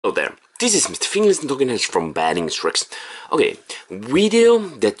Hello there, this is Mr. Fingless talking from Batting Tricks. Okay, video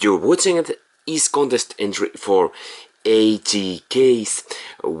that you're watching it is contest entry for AGK's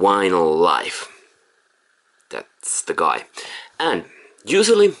Vinyl Life. That's the guy. And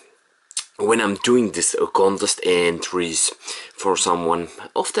usually when I'm doing this contest entries for someone,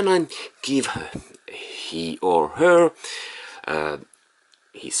 often I give he or her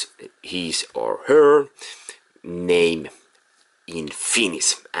his or her name in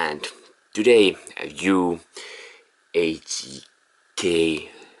Finnish, and today you AGK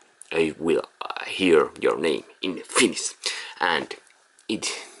will hear your name in Finnish, and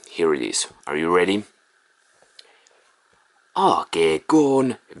here it is. Are you ready?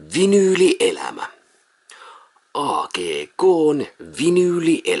 AGK:n vinyylielämä. AGK:n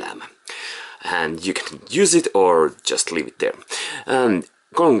vinyylielämä. And you can use it or just leave it there. And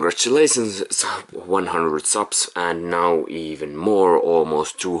congratulations, 100 subs, and now even more,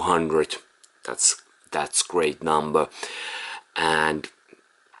 almost 200. That's great number. And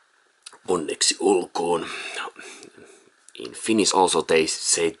onneksi olkoon. In Finnish also they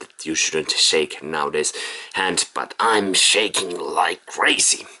say that you shouldn't shake nowadays hands, but I'm shaking like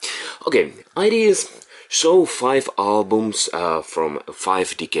crazy. Okay, ideas. Show 5 albums from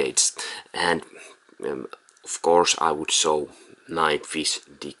 5 decades, and of course I would show Nightwish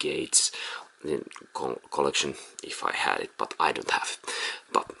decades collection if I had it, but I don't have it.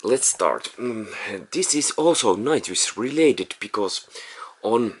 But let's start. This is also Nightwish related, because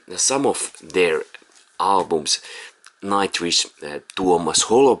on some of their albums Nightwish Tuomas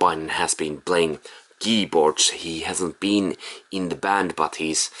Holopainen has been playing keyboards. He hasn't been in the band, but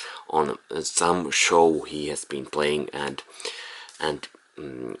he's on some show he has been playing and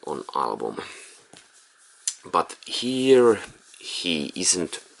on album. But here he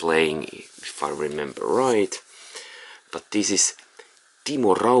isn't playing, if I remember right. But this is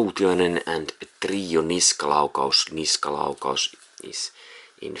Timo Rautiainen and Trio Niskalaukaus. Niskalaukaus is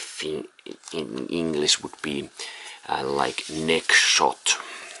in English would be like neck shot.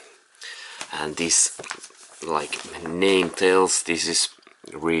 And this, like name tells, this is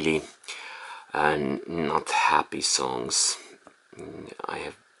really not happy songs. I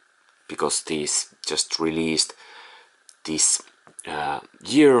have, because these just released this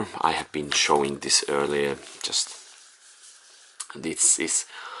year. I have been showing this earlier. Just this is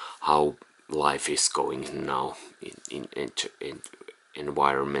how life is going now in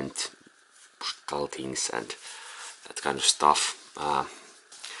environment, brutal things and that kind of stuff.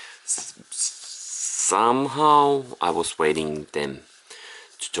 Somehow I was waiting them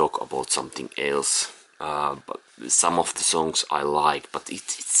to talk about something else, but some of the songs I like, but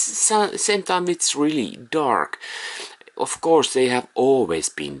it's at the same time it's really dark. Of course they have always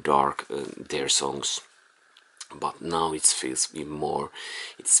been dark, their songs, but now it feels even more.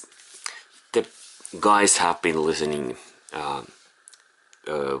 It's the guys have been listening.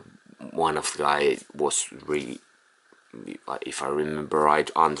 One of the guys was really, if I remember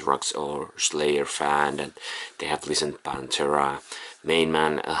right, Anthrax or Slayer fan, and they have listened Pantera. Main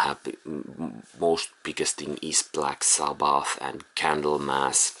man most biggest thing is Black Sabbath and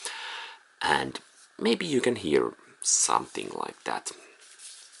Candlemass, and maybe you can hear something like that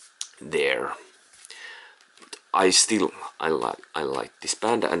there. But I like this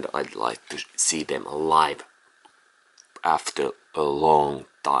band, and I'd like to see them live after a long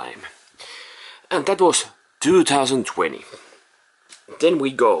time. And that was 2020. Then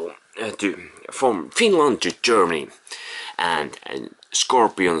we go from Finland to Germany, and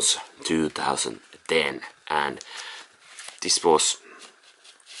Scorpions 2010, and this was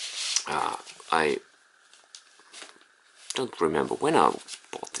I don't remember when I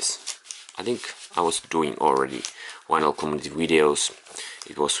bought this. I think I was doing already vinyl community videos.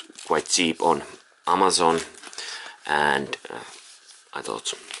 It was quite cheap on Amazon, and I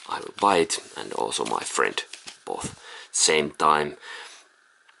thought I will buy it, and also my friend both same time.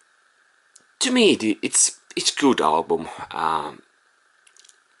 To me it's good album.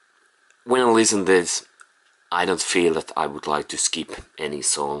 When I listen to this, I don't feel that I would like to skip any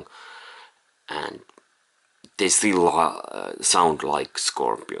song, and they still sound like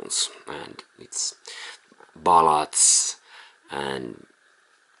Scorpions, and it's ballads and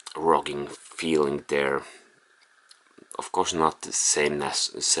rocking feeling there. Of course not the same as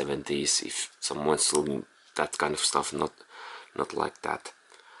the 70s, if someone's looking that kind of stuff, not like that.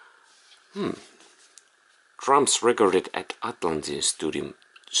 Drums recorded at Atlantin Studio,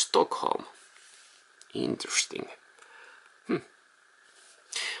 Stockholm. Interesting.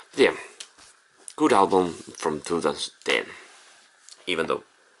 Yeah, good album from 2010, even though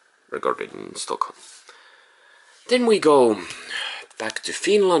recorded in Stockholm. Then we go back to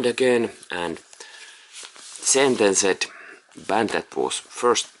Finland again, and Sentenced, band that was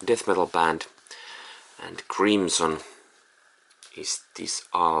first death metal band, and Crimson is this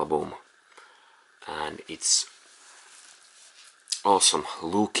album, and it's awesome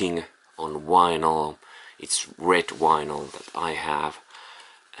looking on vinyl. It's red vinyl that I have,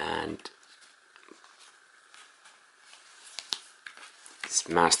 and it's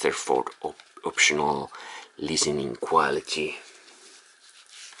Masterford optional listening quality.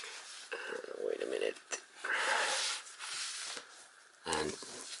 Wait a minute. And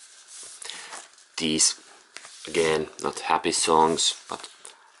these, again, not happy songs, but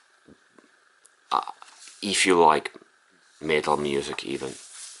if you like metal music even,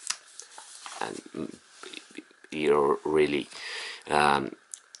 and you're really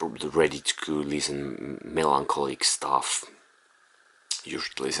ready to listen melancholic stuff, you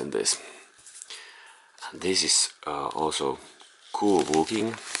should listen this. And this is also cool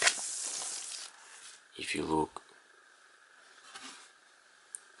looking. If you look,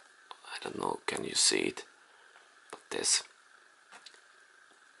 I don't know, can you see it? But this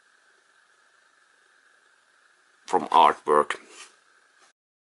from artwork.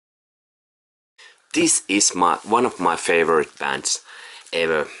 This is one of my favorite bands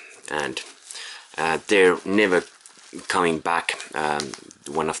ever, and they're never coming back.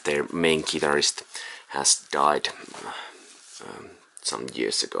 One of their main guitarists has died some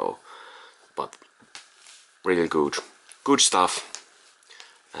years ago, but really good stuff.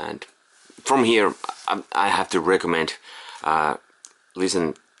 And from here I have to recommend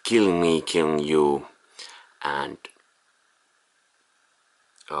listen Killing Me, Killing You, and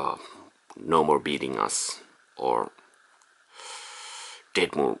No More Beating Us, or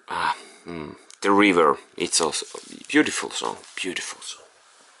Dead Moon. The River. It's also a beautiful song.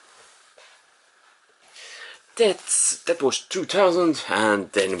 That was 2000,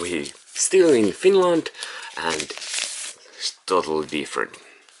 and then we still in Finland, and it's totally different.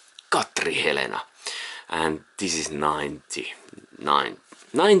 Katri Helena, and this is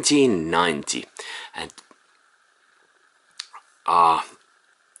 1990, and I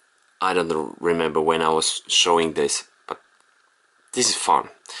don't remember when I was showing this, but this is fun.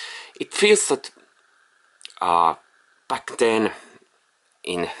 It feels that back then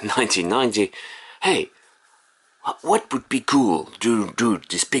in 1990, hey, what would be cool to do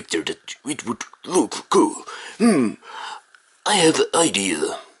this picture that it would look cool? I have an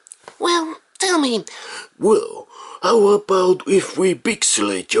idea. Well, tell me. Well, how about if we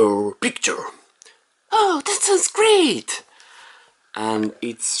pixelate your picture? Oh, that sounds great! And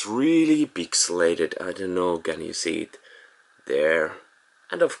it's really pixelated. I don't know, can you see it? There.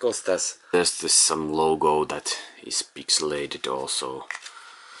 And of course there's this some logo that is pixelated also.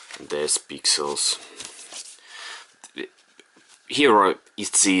 And there's pixels. Here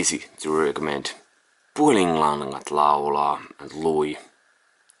it's easy to recommend. Puhelinlangat laulaa and Louis.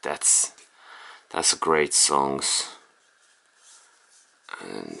 That's a great songs.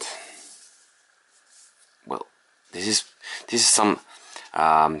 And well, this is some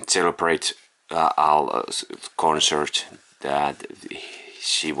celebrate concert that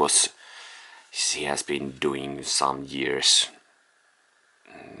she has been doing some years,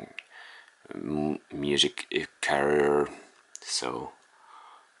 music career, so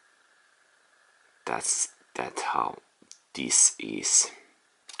that's how this is.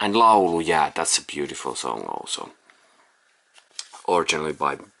 And Laulu, yeah, that's a beautiful song also, originally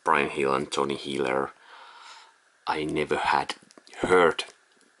by Brian Hill and Tony Healer. I never had heard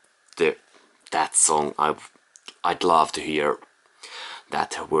that song. I'd love to hear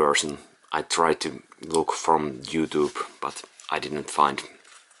that version. I tried to look from YouTube, but I didn't find.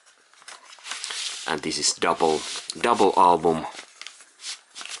 And this is double album.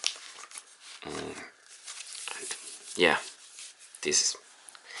 And yeah, this is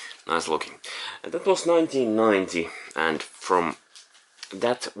nice looking. And that was 1990, and from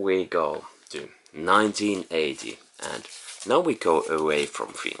that we go to 1980, and now we go away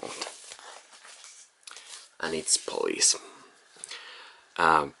from Finland, and it's Police.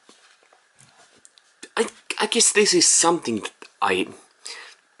 I guess this is something that I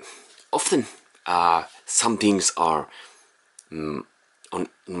often some things are on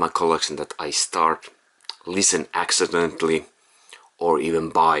my collection that I start listen accidentally, or even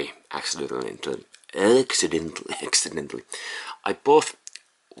buy accidentally. I bought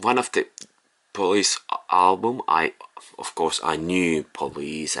one of the Police album. Of course I knew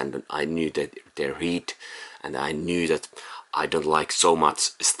Police, and I knew that their hit, and I knew that I don't like so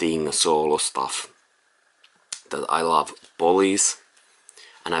much Sting solo stuff, that I love Police,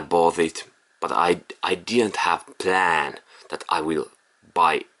 and I bought it, but I didn't have plan that I will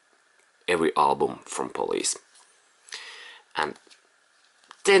buy every album from Police. And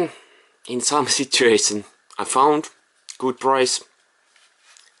then in some situation I found good price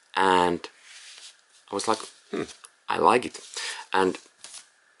and I was like, I like it. And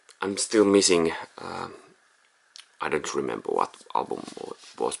I'm still missing, I don't remember what album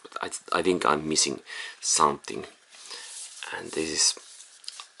it was, but I think I'm missing something. And this is,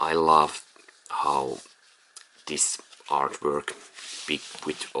 I love how this artwork big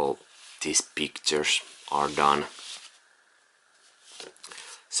with all these pictures are done.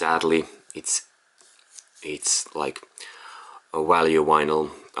 Sadly, it's like a value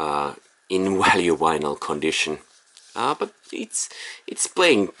vinyl, in value vinyl condition, but it's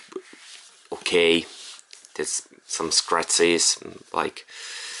playing okay. There's some scratches, like,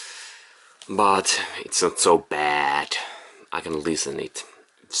 but it's not so bad. I can listen it.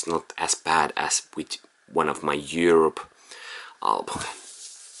 It's not as bad as with one of my Europe album.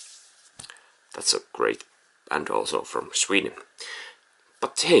 That's a great band also from Sweden.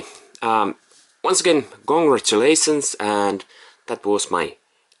 But hey, once again, congratulations, and that was my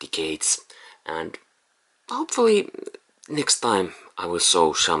decades. And hopefully next time I will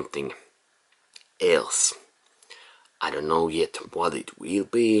show something else. I don't know yet what it will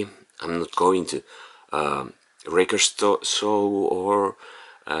be. I'm not going to record show or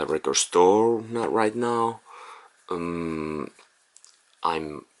record store, not right now. I'm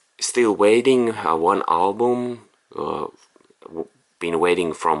still waiting one album. Been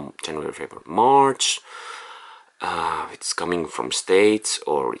waiting from January, February, March. It's coming from States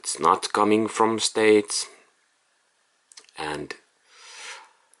or it's not coming from States. And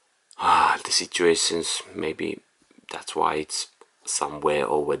the situations, maybe that's why it's somewhere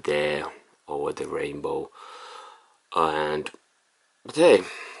over there, over the rainbow. But hey,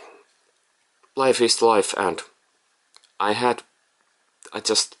 life is life, and I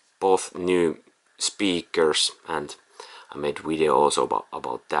just bought new speakers, and I made video also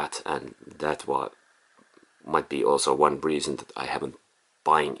about that, and that might be also one reason that I haven't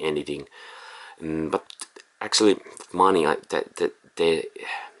buying anything. But actually, money I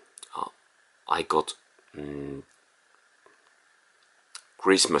got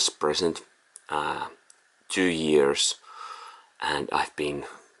Christmas present 2 years, and I've been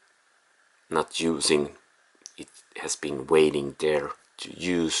not using it, has been waiting there to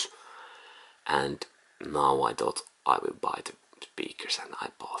use, and now I thought I will buy the speakers, and I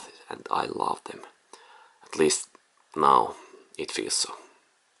bought it, and I love them. At least now it feels so.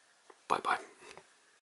 Bye bye.